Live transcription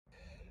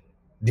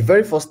The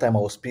very first time I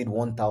was paid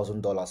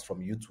 $1,000 from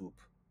YouTube,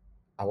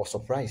 I was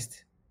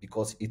surprised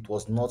because it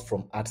was not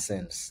from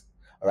AdSense.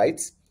 All right.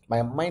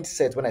 My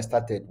mindset when I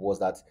started was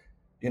that,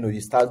 you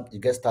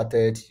get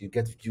started, you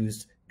get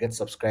views, get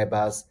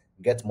subscribers,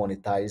 get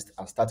monetized,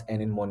 and start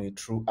earning money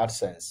through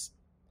AdSense.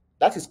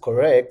 That is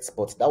correct,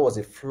 but that was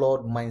a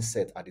flawed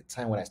mindset at the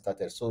time when I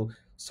started. So,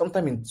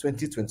 sometime in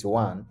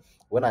 2021,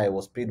 when I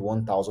was paid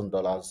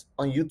 $1,000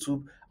 on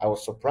YouTube, I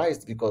was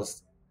surprised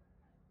because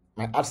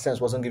my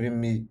AdSense wasn't giving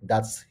me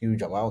that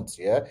huge amount.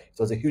 Yeah, it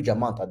was a huge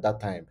amount at that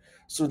time.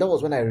 So that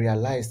was when I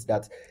realized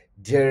that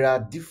there are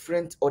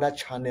different other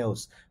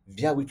channels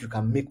via which you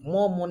can make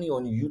more money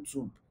on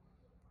YouTube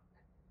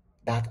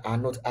that are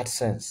not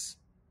AdSense.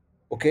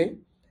 Okay.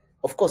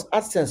 Of course,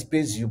 AdSense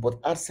pays you,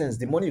 but AdSense,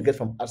 the money you get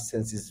from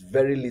AdSense is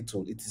very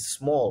little. It is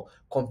small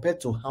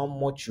compared to how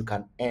much you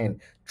can earn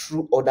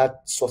through other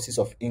sources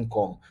of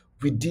income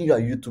within your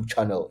YouTube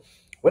channel.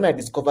 When I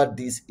discovered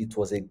this, it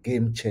was a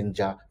game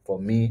changer for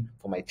me,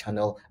 for my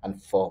channel,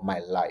 and for my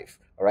life.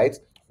 All right.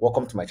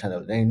 Welcome to my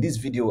channel. Now, in this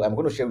video, I'm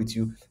going to share with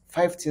you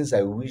 5 things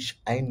I wish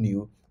I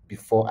knew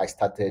before I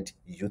started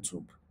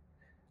YouTube.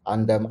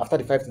 And after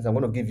the 5 things, I'm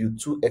going to give you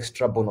 2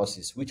 extra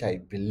bonuses, which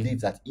I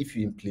believe that if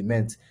you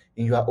implement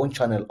in your own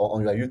channel or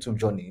on your YouTube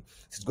journey,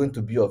 it's going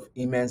to be of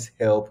immense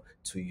help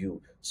to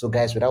you. So,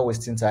 guys, without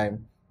wasting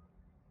time,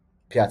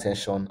 pay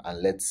attention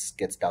and let's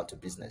get down to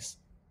business.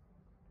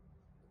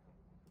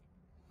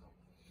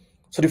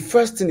 So, the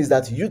first thing is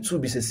that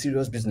YouTube is a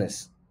serious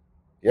business.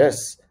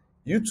 Yes,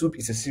 YouTube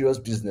is a serious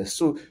business.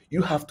 So,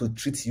 you have to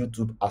treat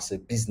YouTube as a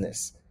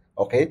business.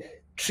 Okay,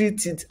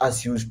 treat it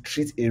as you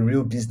treat a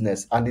real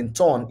business, and in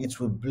turn it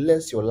will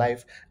bless your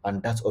life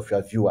and that of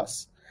your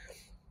viewers.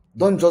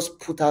 Don't just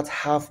put out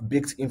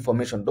half-baked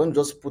information. Don't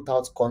just put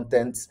out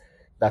content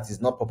that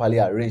is not properly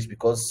arranged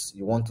because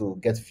you want to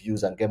get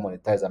views and get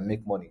monetized and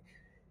make money.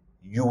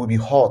 You will be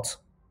hurt.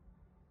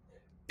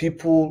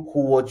 People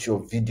who watch your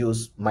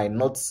videos might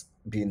not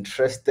be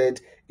interested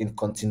in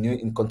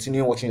continuing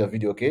watching your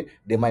video. Okay,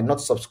 they might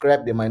not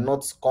subscribe, they might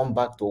not come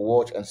back to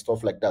watch and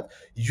stuff like that.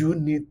 You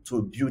need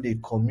to build a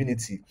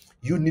community.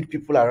 You need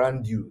people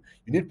around you.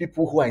 You need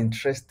people who are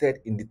interested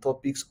in the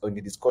topics or in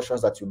the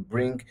discussions that you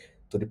bring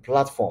to the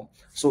platform.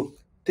 So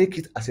take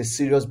it as a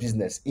serious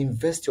business.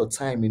 Invest your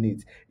time in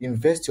it,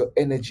 invest your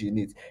energy in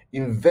it,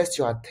 invest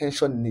your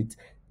attention in it.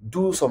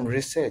 Do some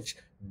research,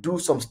 do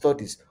some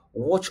studies,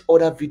 watch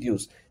other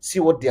videos, see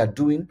what they are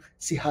doing,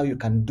 see how you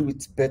can do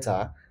it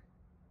better,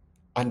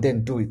 and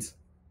then do it.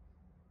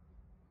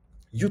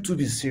 YouTube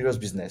is serious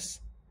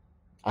business,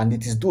 and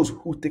it is those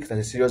who take it as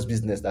a serious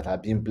business that are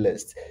being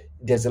blessed.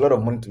 There's a lot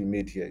of money to be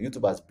made here.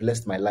 YouTube has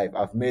blessed my life.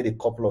 I've made a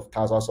couple of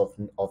thousands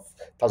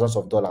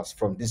of dollars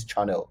from this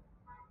channel.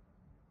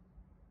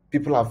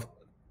 People have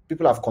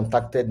people have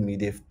contacted me.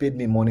 They've paid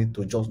me money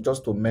to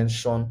just to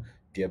mention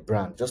their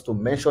brand, just to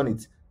mention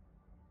it.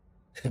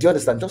 Do you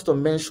understand? Just to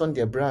mention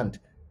their brand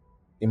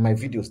in my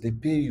videos, they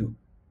pay you.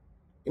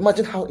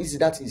 Imagine how easy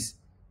that is.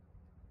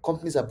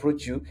 Companies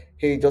approach you,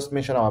 hey, just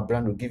mention our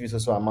brand, will give you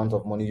so amount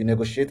of money. You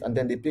negotiate, and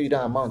then they pay you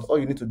that amount. All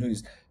you need to do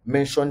is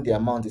mention the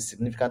amount a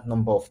significant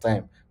number of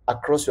time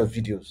across your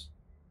videos.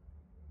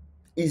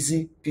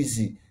 Easy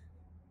peasy.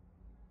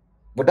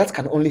 But that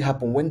can only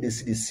happen when they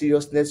see the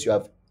seriousness you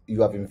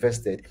have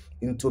invested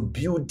into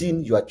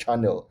building your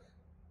channel.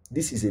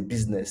 This is a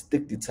business.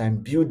 Take the time,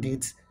 build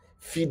it,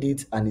 feed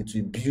it, and it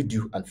will build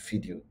you and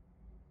feed you.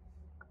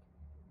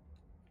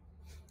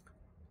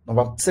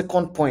 Number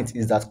second point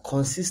is that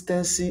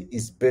consistency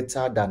is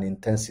better than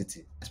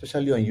intensity,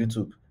 especially on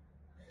YouTube.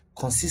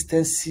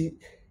 Consistency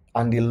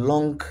and the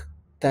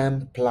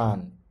long-term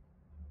plan.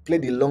 Play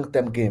the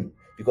long-term game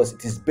because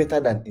it is better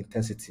than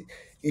intensity.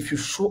 If you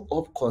show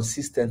up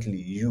consistently,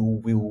 you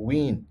will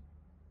win.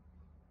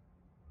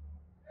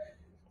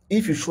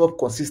 If you show up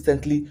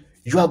consistently,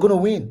 you are going to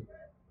win.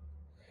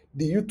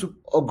 The YouTube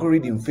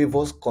algorithm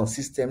favors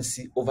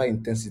consistency over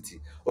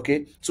intensity.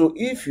 Okay, so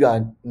if you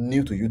are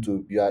new to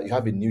YouTube, you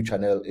have a new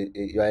channel,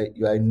 you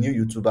are a new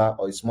YouTuber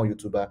or a small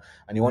YouTuber,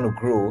 and you want to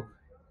grow,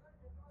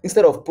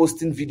 instead of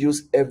posting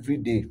videos every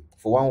day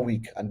for 1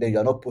 week and then you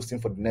are not posting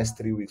for the next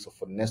 3 weeks or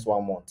for the next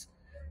 1 month,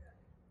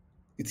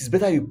 it is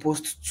better you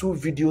post 2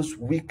 videos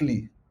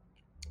weekly.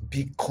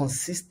 Be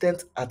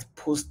consistent at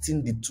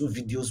posting the 2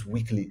 videos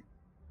weekly.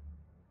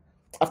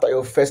 After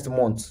your first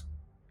month,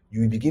 you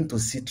will begin to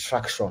see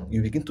traction,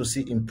 you begin to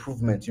see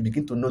improvement, you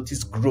begin to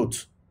notice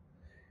growth.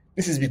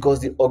 This is because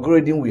the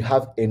algorithm will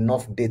have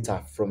enough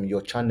data from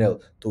your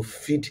channel to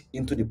feed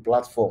into the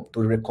platform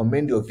to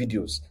recommend your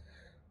videos.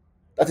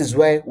 That is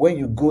why when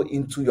you go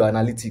into your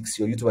analytics,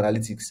 your YouTube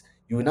analytics,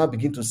 you will now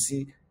begin to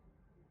see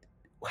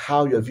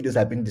how your videos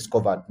are being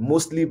discovered,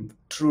 mostly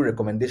through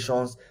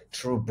recommendations,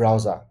 through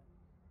browser,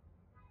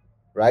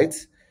 right?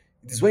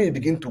 It is when you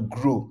begin to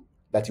grow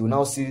that you will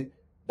now see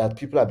that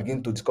people are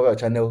beginning to discover your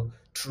channel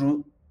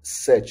through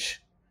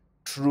search,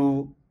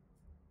 through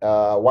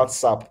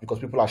WhatsApp, because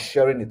people are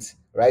sharing it,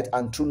 right?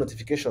 And through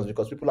notifications,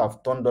 because people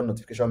have turned on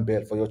notification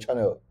bell for your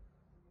channel.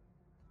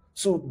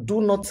 So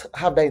do not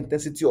have that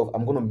intensity of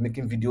I'm going to be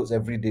making videos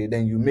every day.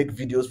 Then you make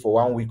videos for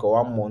 1 week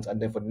or 1 month,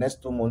 and then for the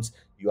next 2 months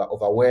you are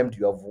overwhelmed.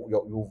 You've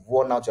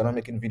worn out. You're not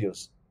making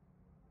videos.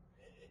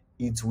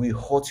 It will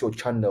hurt your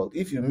channel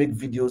if you make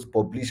videos,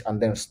 publish,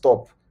 and then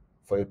stop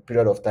for a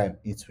period of time.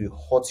 It will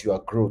hurt your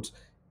growth.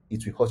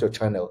 It will hurt your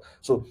channel.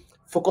 So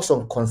focus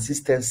on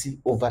consistency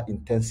over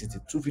intensity.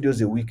 2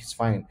 videos a week is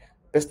fine.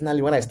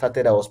 Personally, when I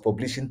started, I was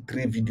publishing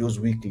 3 videos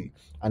weekly,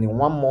 and I in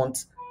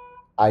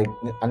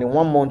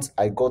 1 month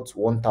I got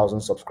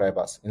 1,000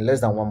 subscribers in less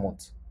than 1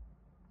 month,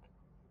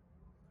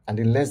 and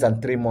in less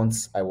than 3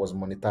 months I was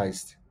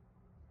monetized.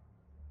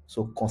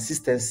 So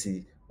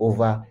consistency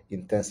over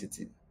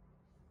intensity.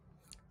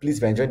 Please,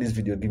 if you enjoyed this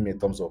video, give me a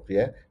thumbs up.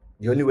 Yeah,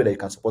 the only way that you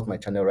can support my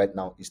channel right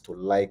now is to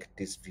like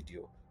this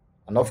video,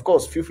 and of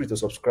course feel free to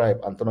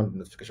subscribe and turn on the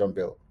notification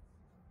bell.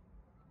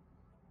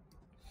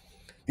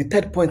 The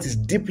third point is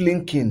deep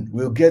linking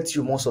will get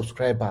you more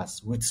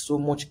subscribers with so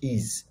much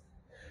ease.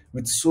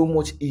 With so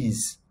much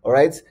ease. All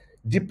right,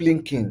 deep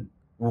linking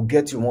will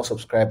get you more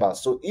subscribers.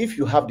 So if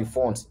you have the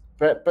funds,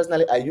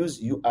 personally I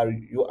use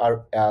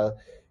URL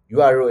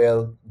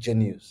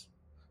Genius.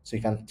 So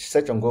you can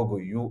search on Google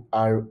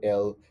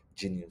URL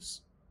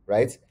Genius,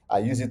 right? I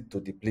use it to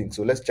deep link.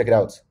 So let's check it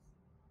out.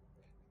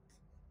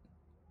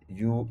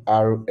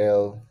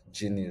 URL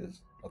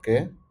Genius.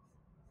 Okay,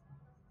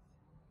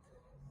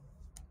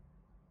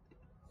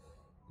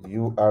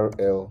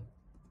 URL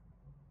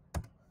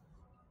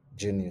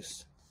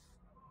Genius.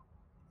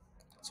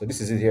 So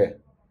this is it here.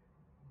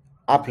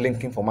 App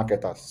linking for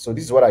marketers. So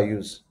this is what I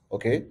use.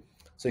 Okay,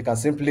 so you can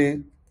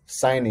simply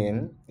sign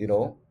in,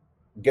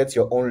 get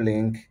your own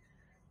link.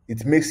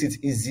 It makes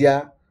it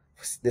easier.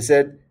 They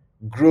said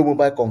grow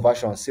mobile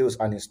conversion, sales,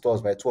 and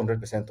installs by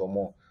 200% or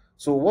more.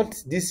 So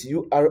what this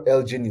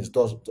URL Genius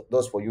does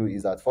for you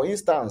is that, for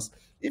instance,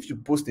 if you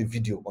post a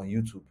video on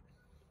YouTube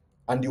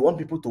and you want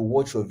people to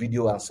watch your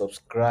video and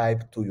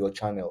subscribe to your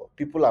channel,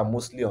 people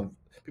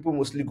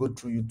mostly go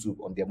through YouTube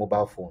on their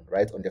mobile phone,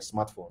 right, on their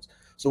smartphones.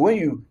 So when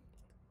you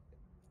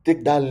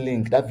take that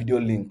link, that video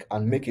link,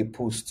 and make a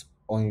post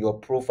on your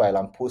profile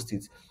and post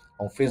it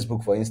on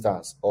Facebook, for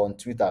instance, or on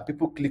Twitter,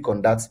 people click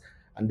on that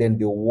and then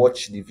they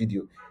watch the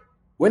video.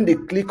 When they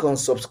click on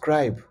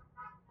subscribe,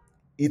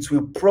 it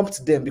will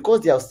prompt them,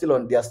 because they are still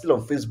on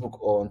Facebook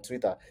or on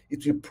Twitter,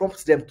 it will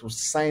prompt them to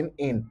sign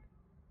in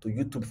to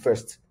YouTube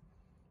first.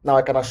 Now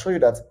I can assure you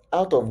that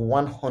out of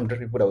 100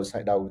 people that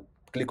will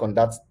click on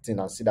that thing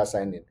and see that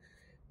sign in,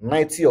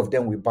 90 of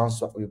them will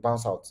bounce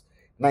out.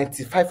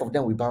 95 of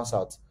them will bounce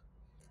out.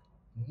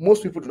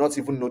 Most people do not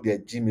even know their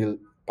Gmail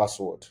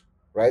password,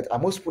 right?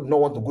 And most people do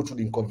not want to go through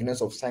the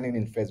inconvenience of signing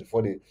in first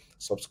before they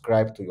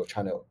subscribe to your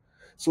channel.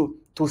 So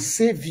to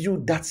save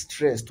you that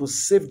stress, to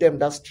save them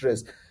that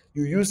stress,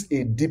 you use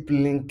a deep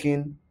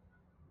linking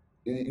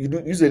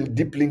use a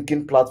deep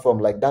linking platform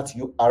like that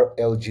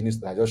URL Genius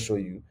that I just show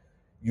you.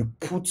 You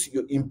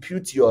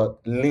impute your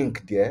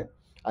link there,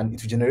 and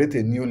it will generate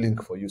a new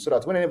link for you, so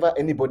that whenever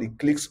anybody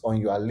clicks on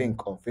your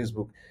link on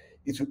Facebook,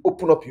 it will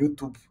open up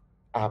YouTube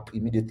app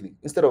immediately.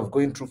 Instead of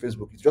going through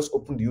Facebook, it just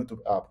open the YouTube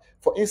app.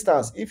 For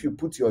instance, if you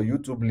put your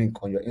YouTube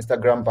link on your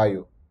Instagram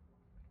bio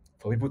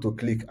for people to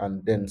click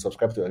and then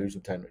subscribe to your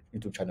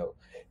YouTube channel,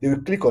 they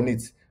will click on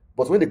it.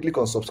 But when they click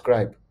on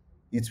subscribe,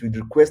 it will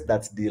request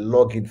that they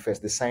log in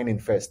first, they sign in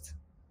first.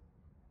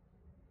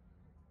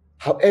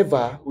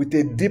 However, with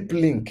a deep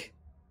link,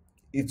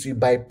 it will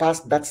bypass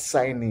that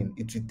sign in.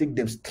 It will take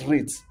them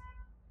straight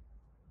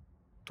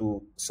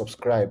to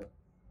subscribe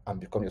and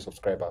become your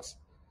subscribers.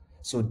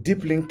 So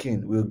deep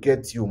linking will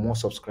get you more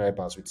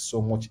subscribers with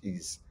so much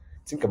ease.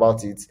 Think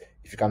about it.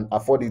 If you can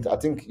afford it, I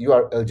think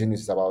URL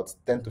Genius is about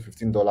 $10 to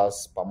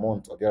 $15 per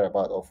month or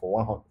thereabout, or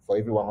for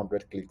every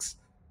 100 clicks.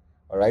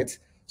 All right.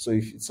 So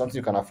if it's something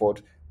you can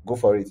afford, go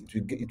for it.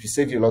 It will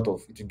save you a lot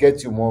of. It will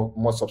get you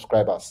more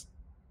subscribers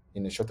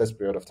in the shortest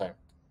period of time.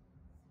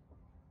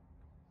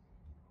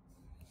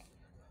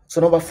 So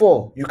number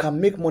 4, you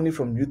can make money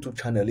from YouTube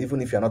channel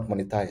even if you're not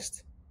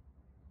monetized.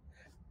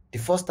 The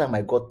first time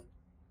I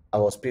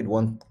was paid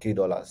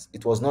 $1,000.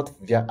 It was not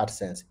via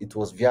AdSense. It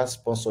was via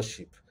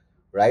sponsorship,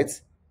 right?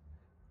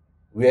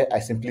 Where I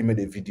simply made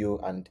a video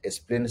and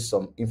explained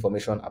some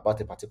information about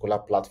a particular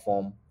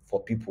platform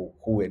for people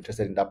who were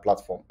interested in that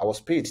platform. I was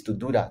paid to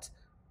do that.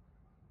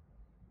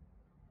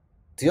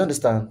 Do you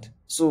understand?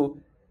 So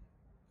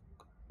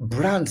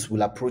brands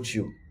will approach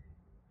you.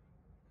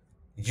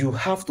 You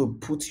have to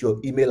put your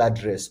email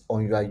address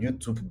on your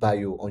YouTube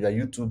bio, on your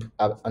YouTube,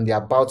 on the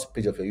about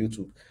page of your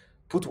YouTube.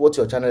 Put what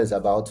your channel is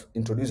about,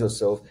 introduce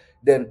yourself.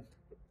 Then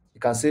you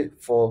can say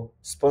for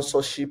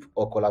sponsorship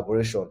or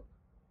collaboration.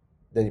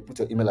 Then you put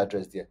your email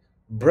address there.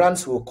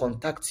 Brands will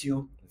contact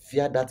you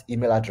via that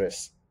email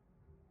address.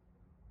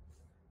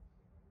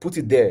 Put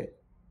it there.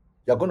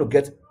 You're going to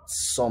get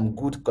some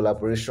good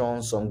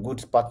collaboration, some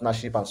good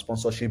partnership and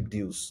sponsorship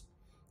deals.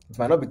 It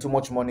might not be too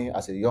much money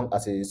as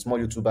a small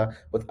YouTuber,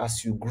 but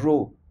as you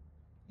grow,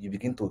 you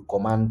begin to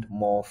command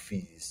more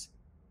fees.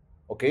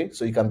 Okay,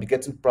 so you can be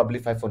getting probably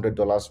 $500,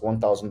 $1,000,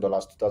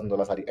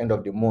 $2,000 at the end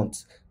of the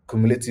month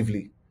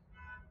cumulatively.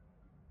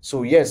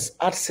 So yes,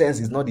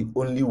 AdSense is not the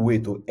only way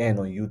to earn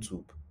on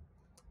YouTube.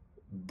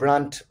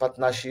 Brand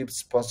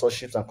partnerships,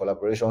 sponsorships, and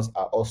collaborations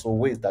are also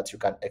ways that you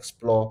can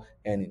explore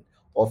earning.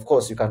 Of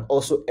course, you can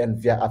also earn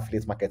via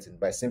affiliate marketing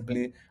by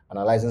simply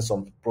analyzing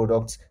some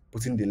products,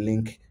 putting the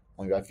link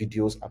on your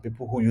videos, and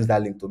people who use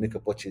that link to make a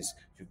purchase,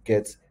 you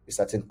get a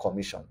certain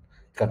commission.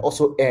 You can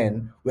also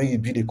earn when you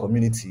build a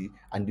community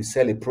and you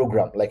sell a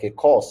program, like a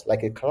course,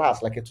 like a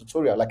class, like a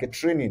tutorial, like a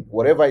training,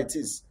 whatever it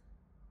is.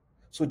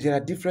 So there are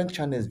different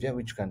channels via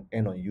which you can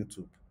earn on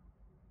YouTube.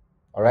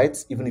 All right,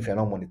 even if you're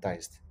not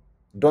monetized.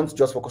 Don't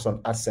just focus on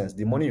AdSense.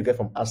 The money you get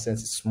from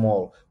AdSense is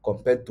small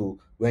compared to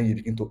when you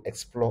begin to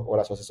explore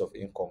other sources of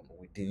income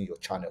within your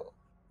channel.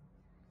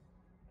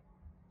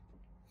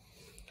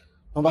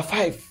 Number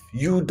five,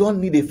 you don't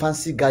need a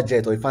fancy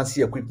gadget or a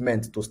fancy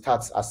equipment to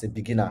start as a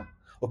beginner.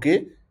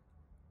 Okay,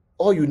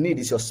 all you need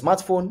is your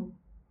smartphone,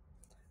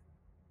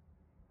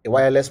 a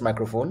wireless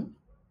microphone,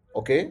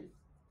 okay,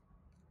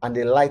 and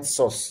a light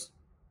source.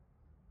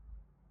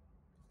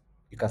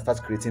 You can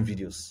start creating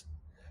videos.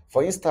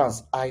 For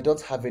instance, I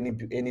don't have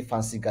any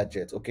fancy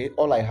gadget. Okay,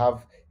 all I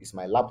have is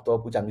my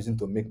laptop, which I'm using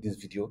to make this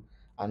video,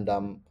 and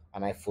an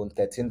iPhone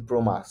 13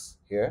 Pro Max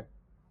here,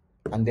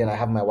 and then I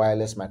have my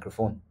wireless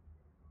microphone.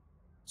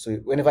 So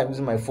whenever I'm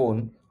using my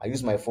phone, I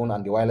use my phone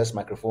and the wireless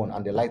microphone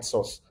and the light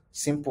source.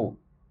 Simple.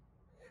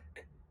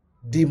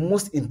 The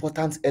most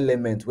important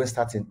element when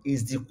starting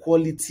is the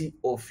quality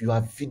of your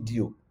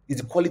video.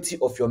 It's the quality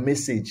of your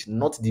message,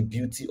 not the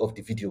beauty of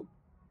the video.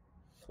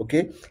 Okay,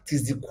 it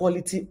is the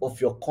quality of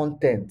your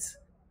content,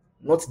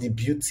 not the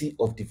beauty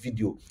of the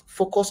video.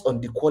 Focus on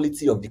the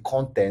quality of the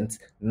content,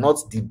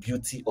 not the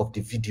beauty of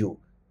the video.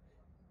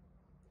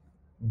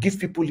 Give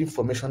people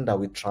information that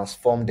will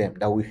transform them,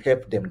 that will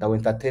help them, that will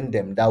entertain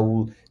them, that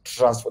will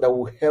transfer, that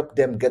will help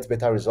them get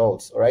better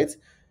results. All right,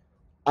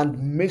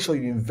 and make sure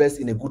you invest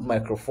in a good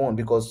microphone,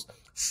 because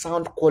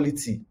sound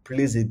quality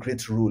plays a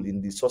great role in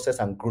the success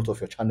and growth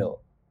of your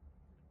channel.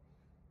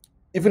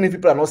 Even if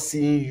people are not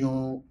seeing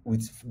you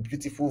with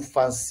beautiful,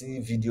 fancy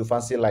video,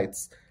 fancy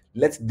lights,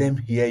 let them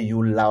hear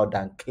you loud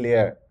and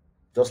clear,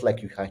 just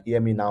like you can hear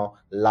me now,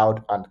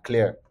 loud and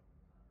clear.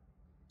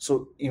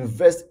 So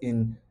invest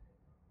in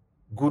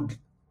good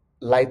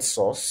light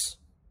source,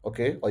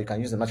 okay, or you can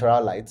use the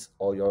natural light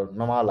or your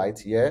normal light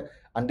here,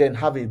 and then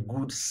have a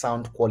good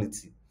sound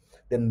quality.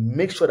 Then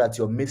make sure that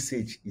your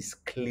message is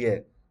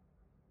clear.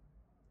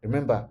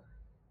 Remember,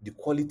 the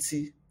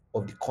quality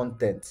of the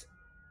content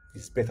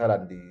is better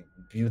than the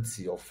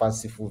beauty of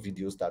fanciful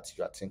videos that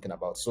you are thinking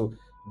about. So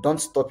don't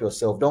stop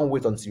yourself. Don't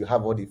wait until you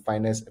have all the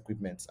finest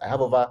equipment. I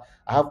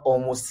have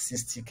almost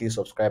 60K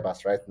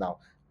subscribers right now.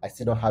 I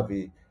still don't have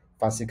a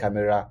fancy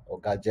camera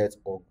or gadget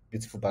or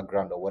beautiful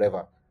background or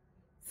whatever.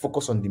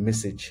 Focus on the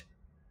message.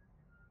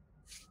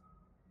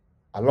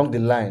 Along the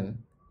line,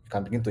 you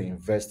can begin to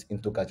invest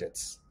into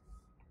gadgets.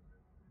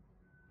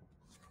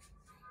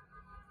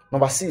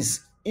 Number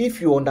six,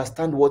 if you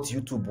understand what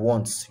YouTube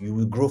wants, you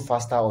will grow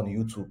faster on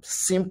YouTube.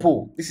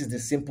 Simple. This is the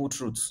simple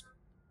truth.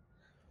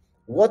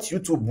 What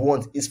YouTube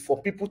wants is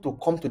for people to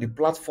come to the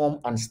platform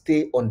and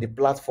stay on the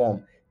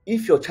platform.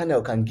 If your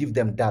channel can give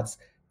them that,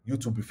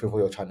 YouTube will favor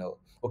your channel.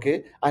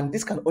 Okay, and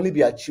this can only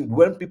be achieved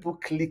when people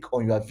click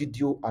on your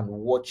video and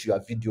watch your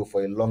video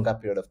for a longer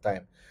period of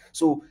time.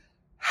 So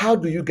how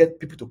do you get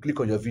people to click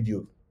on your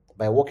video?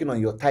 By working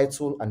on your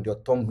title and your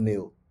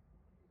thumbnail.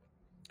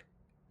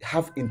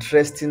 Have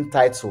interesting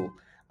title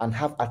and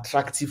have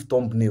attractive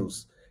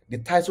thumbnails. The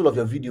title of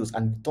your videos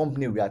and the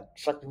thumbnail will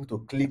attract people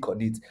to click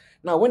on it.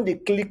 Now when they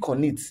click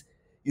on it,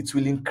 it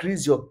will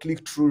increase your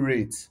click-through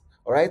rate.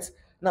 All right,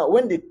 now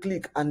when they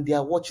click and they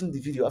are watching the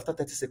video, after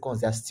 30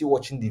 seconds they are still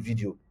watching the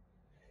video,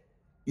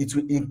 it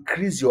will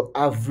increase your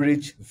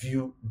average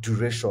view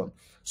duration.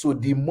 So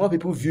the more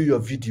people view your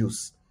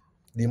videos,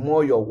 the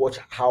more your watch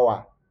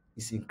hour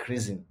is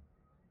increasing.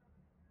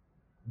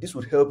 This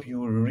would help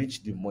you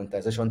reach the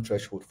monetization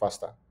threshold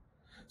faster.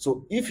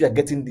 So if you're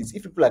getting this,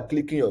 if people are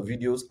clicking your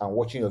videos and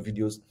watching your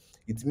videos,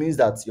 it means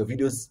that your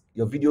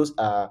videos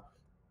are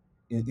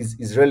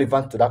is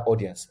relevant to that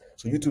audience.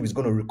 So YouTube is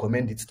going to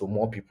recommend it to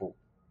more people.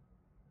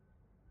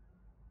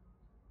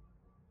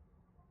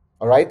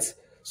 All right.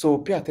 So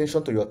pay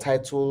attention to your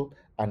title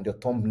and your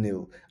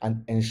thumbnail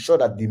and ensure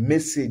that the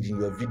message in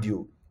your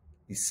video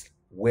is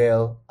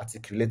well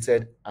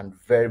articulated and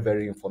very,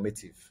 very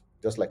informative.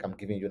 Just like I'm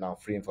giving you now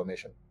free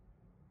information.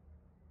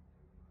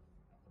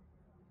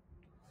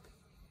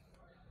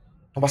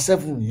 Number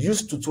seven,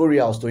 use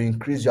tutorials to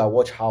increase your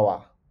watch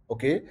hour.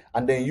 Okay,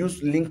 and then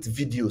use linked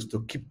videos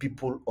to keep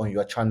people on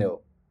your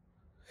channel.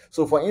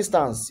 So for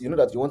instance, you know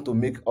that you want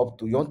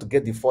to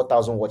get the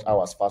 4,000 watch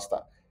hours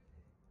faster.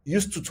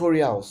 Use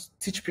tutorials,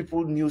 teach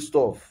people new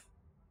stuff.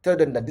 Tell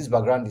them that this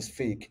background is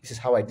fake. This is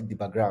how I did the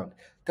background.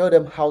 Tell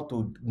them how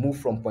to move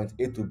from point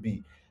A to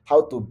B,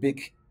 how to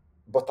bake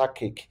butter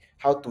cake,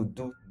 how to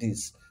do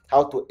this,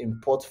 how to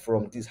import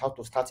from this, how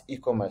to start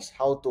e-commerce,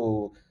 how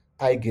to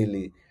tie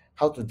gele,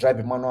 how to drive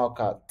a manual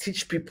car.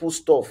 Teach people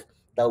stuff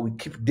that will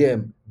keep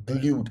them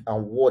glued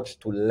and watch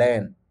to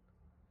learn.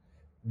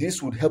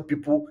 This would help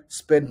people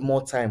spend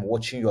more time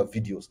watching your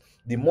videos.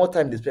 The more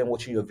time they spend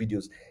watching your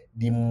videos,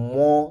 the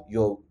more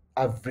your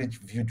average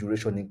view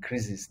duration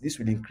increases. This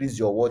will increase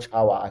your watch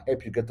hour and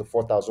help you get to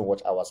 4,000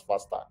 watch hours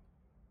faster.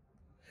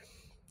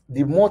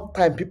 The more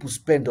time people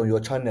spend on your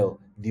channel,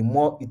 the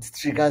more it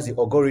triggers the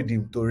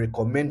algorithm to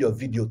recommend your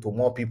video to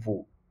more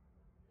people.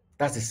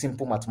 That's the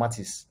simple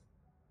mathematics.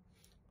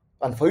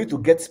 And for you to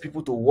get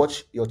people to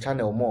watch your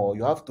channel more,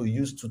 you have to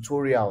use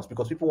tutorials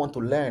because people want to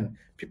learn.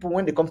 People,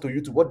 when they come to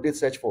YouTube, what they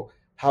search for?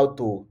 How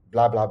to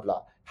blah blah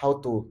blah, how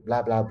to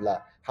blah blah blah,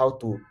 how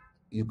to,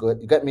 you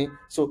get me?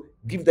 So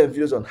give them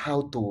videos on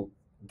how to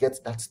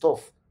get that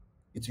stuff.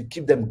 It will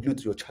keep them glued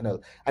to your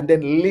channel. And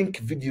then link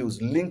videos.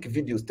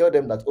 Tell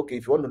them that, okay,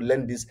 if you want to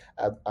learn this,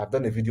 I've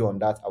done a video on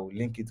that. I will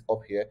link it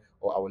up here,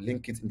 or I will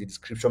link it in the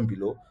description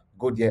below.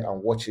 Go there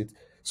and watch it.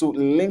 So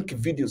link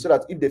videos so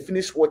that if they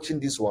finish watching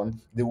this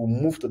one, they will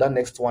move to that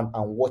next one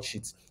and watch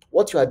it.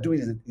 What you are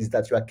doing is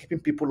that you are keeping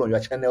people on your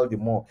channel the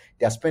more.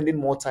 They are spending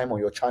more time on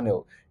your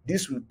channel.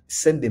 This will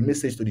send a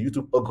message to the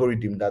YouTube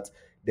algorithm that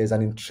there's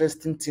an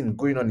interesting thing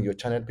going on in your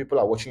channel. People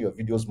are watching your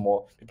videos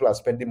more. People are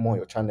spending more on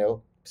your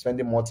channel,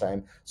 spending more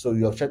time. So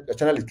your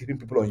channel is keeping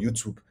people on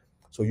YouTube.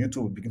 So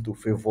YouTube will begin to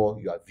favor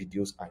your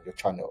videos and your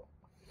channel.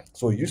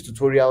 So use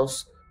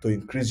tutorials to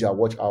increase your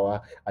watch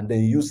hour, and then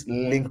use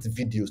linked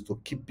videos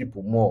to keep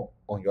people more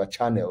on your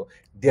channel,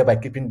 thereby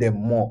keeping them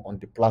more on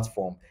the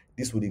platform.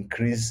 This will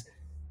increase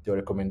your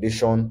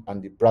recommendation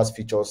and the browse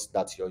features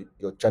that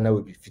your channel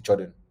will be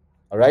featured in.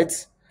 All right.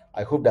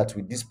 I hope that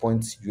with this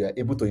point you are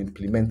able to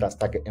implement and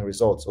start getting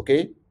results.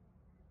 Okay.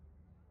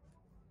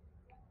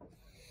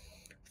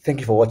 Thank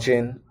you for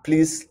watching.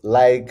 Please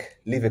like,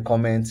 leave a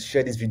comment,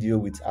 share this video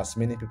with as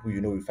many people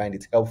you know will find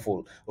it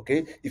helpful.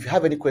 Okay. If you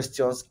have any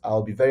questions,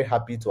 I'll be very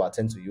happy to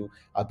attend to you.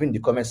 I'll be in the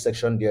comment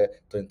section there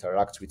to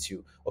interact with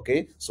you.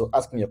 Okay. So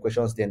ask me your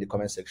questions there in the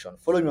comment section.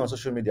 Follow me on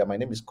social media. My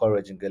name is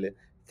Courage Ngele.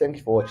 Thank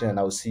you for watching, and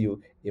I will see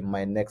you in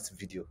my next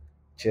video.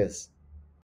 Cheers.